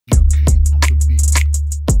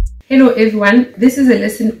Hello everyone, this is a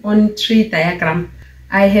lesson on tree diagram.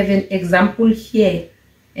 I have an example here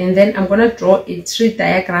and then I'm going to draw a tree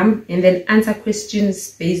diagram and then answer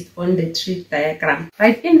questions based on the tree diagram.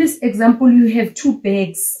 Right, in this example you have two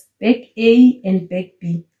bags, bag A and bag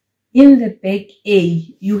B. In the bag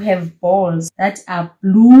A you have balls that are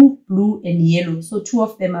blue, blue and yellow. So two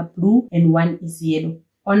of them are blue and one is yellow.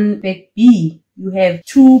 On bag B you have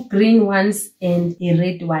two green ones and a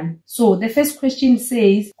red one. So the first question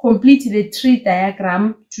says, complete the tree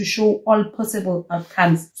diagram to show all possible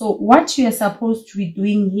outcomes. So what you are supposed to be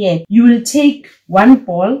doing here, you will take one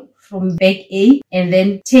ball from bag A and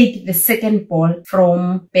then take the second ball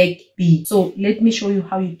from bag B. So let me show you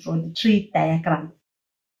how you draw the tree diagram.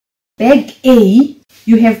 Bag A,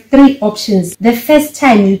 you have three options. The first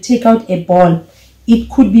time you take out a ball, it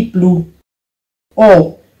could be blue,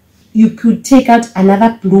 or you could take out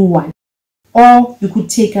another blue one, or you could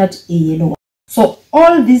take out a yellow one. So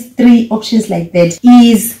all these three options like that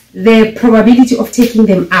is the probability of taking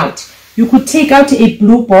them out. You could take out a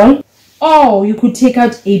blue ball, or you could take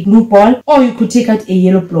out a blue ball, or you could take out a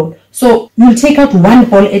yellow ball. So you'll take out one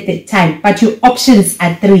ball at a time, but your options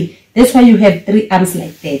are three. That's why you have three arms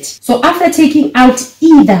like that. So after taking out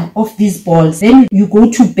either of these balls, then you go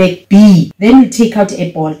to bag B. Then you take out a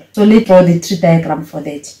ball. So let's draw the tree diagram for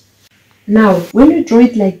that. Now, when you draw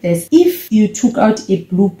it like this, if you took out a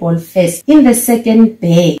blue ball first, in the second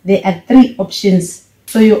bag, there are three options.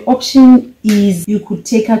 So your option is you could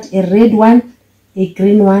take out a red one, a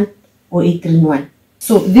green one, or a green one.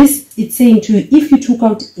 So this, it's saying to you, if you took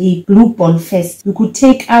out a blue ball first, you could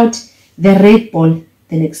take out the red ball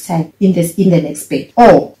the next time in the next bag.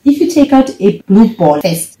 Or if you take out a blue ball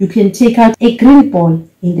first, you can take out a green ball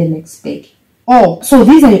in the next bag. Or so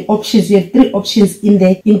these are the options. You have three options in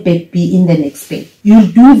bag B in the next bag. You'll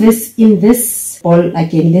do this in this ball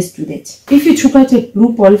again. Let's do that. If you took out a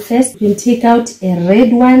blue ball first, you can take out a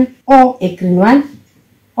red one, or a green one,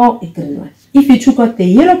 or a green one. If you took out the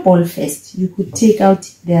yellow ball first, you could take out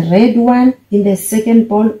the red one in the second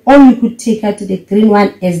ball, or you could take out the green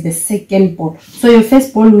one as the second ball. So your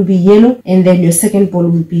first ball will be yellow and then your second ball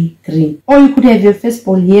will be green. Or you could have your first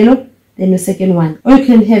ball yellow, then your second one. Or you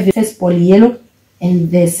can have your first ball yellow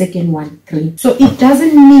and the second one green. So it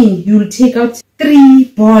doesn't mean you'll take out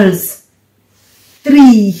three balls,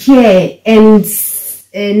 three here and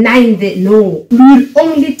 9 there. No, you will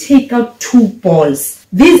only take out two balls.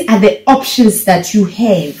 These are the options that you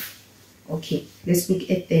have. Okay, let's look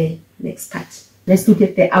at the next part. Let's look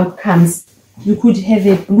at the outcomes. You could have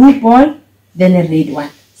a blue ball, then a red one.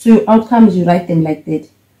 So your outcomes, you write them like that.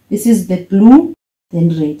 This is the blue, then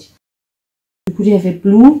red. You could have a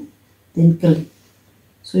blue, then green.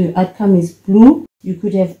 So your outcome is blue. You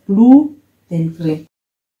could have blue, then green.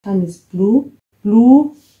 Outcome is blue,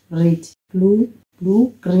 blue, red, blue,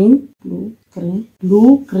 blue, green, blue, green,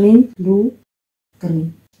 blue, green, blue,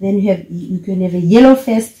 green. Then you can have a yellow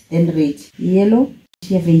first, then red. Yellow.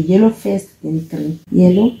 You have a yellow first, then green.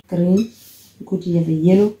 Yellow, green. You could have a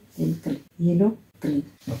yellow, then green. Yellow, green.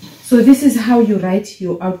 So this is how you write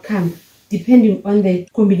your outcome, depending on the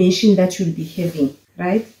combination that you'll be having,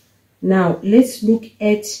 right? Now let's look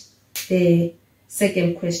at the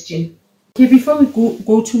second question. Okay, before we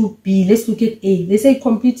go to B, let's look at A. They say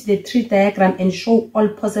complete the tree diagram and show all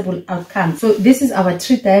possible outcomes. So this is our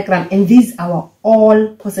tree diagram and these are our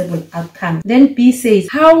all possible outcomes. Then B says,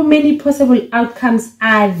 how many possible outcomes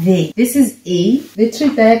are there? This is A. The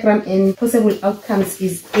tree diagram and possible outcomes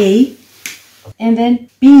is A. And then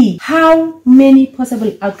B, how many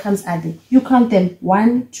possible outcomes are there? You count them.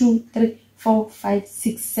 1, 2, 3, 4, 5,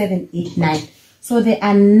 6, 7, 8, 9. So there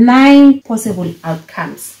are 9 possible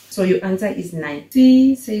outcomes. So your answer is 9.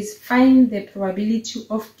 C says find the probability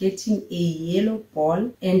of getting a yellow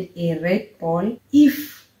ball and a red ball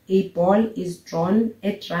if a ball is drawn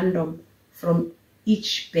at random from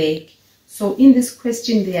each bag. So in this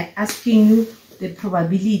question they are asking you the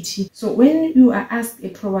probability. So when you are asked a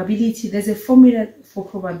probability, there's a formula for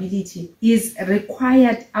probability is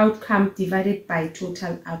required outcome divided by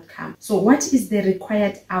total outcome. So what is the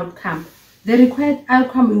required outcome? The required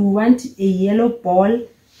outcome, we want a yellow ball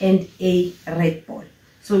and a red ball.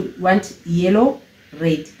 So you want yellow,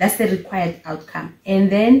 red. That's the required outcome.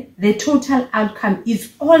 And then the total outcome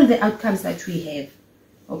is all the outcomes that we have.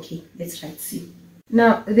 Okay, let's write C.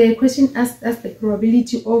 Now the question asks us the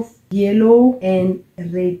probability of yellow and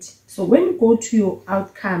red. So when you go to your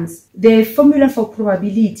outcomes, the formula for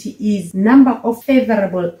probability is number of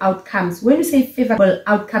favorable outcomes. When you say favorable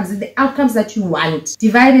outcomes, the outcomes that you want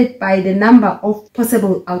divided by the number of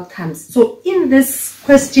possible outcomes. So in this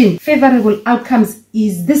question, favorable outcomes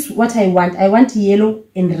is this what I want. I want yellow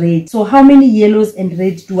and red. So how many yellows and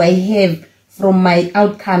red do I have from my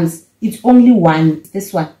outcomes? It's only one,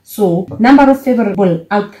 this one. So number of favorable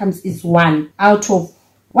outcomes is 1 out of,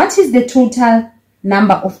 what is the total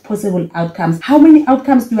number of possible outcomes? How many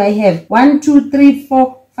outcomes do I have? 1, 2, 3,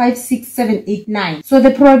 4, 5, 6, 7, 8, 9. So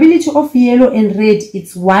the probability of yellow and red,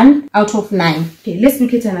 it's 1 out of 9. Okay, let's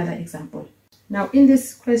look at another example. Now in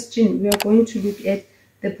this question, we are going to look at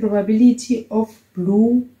the probability of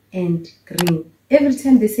blue and green. Every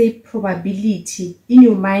time they say probability, in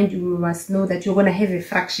your mind, you must know that you're going to have a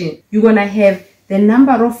fraction. You're going to have the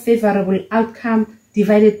number of favorable outcome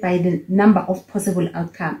divided by the number of possible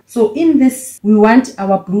outcome. So in this, we want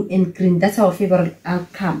our blue and green. That's our favorable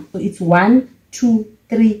outcome. So it's 1, 2,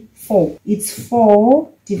 3, 4. It's 4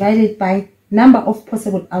 divided by number of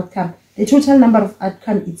possible outcome. The total number of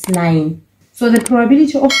outcome is 9. So the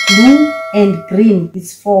probability of blue and green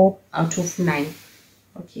is 4 out of 9.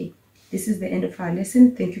 Okay, this is the end of our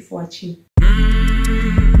lesson. Thank you for watching.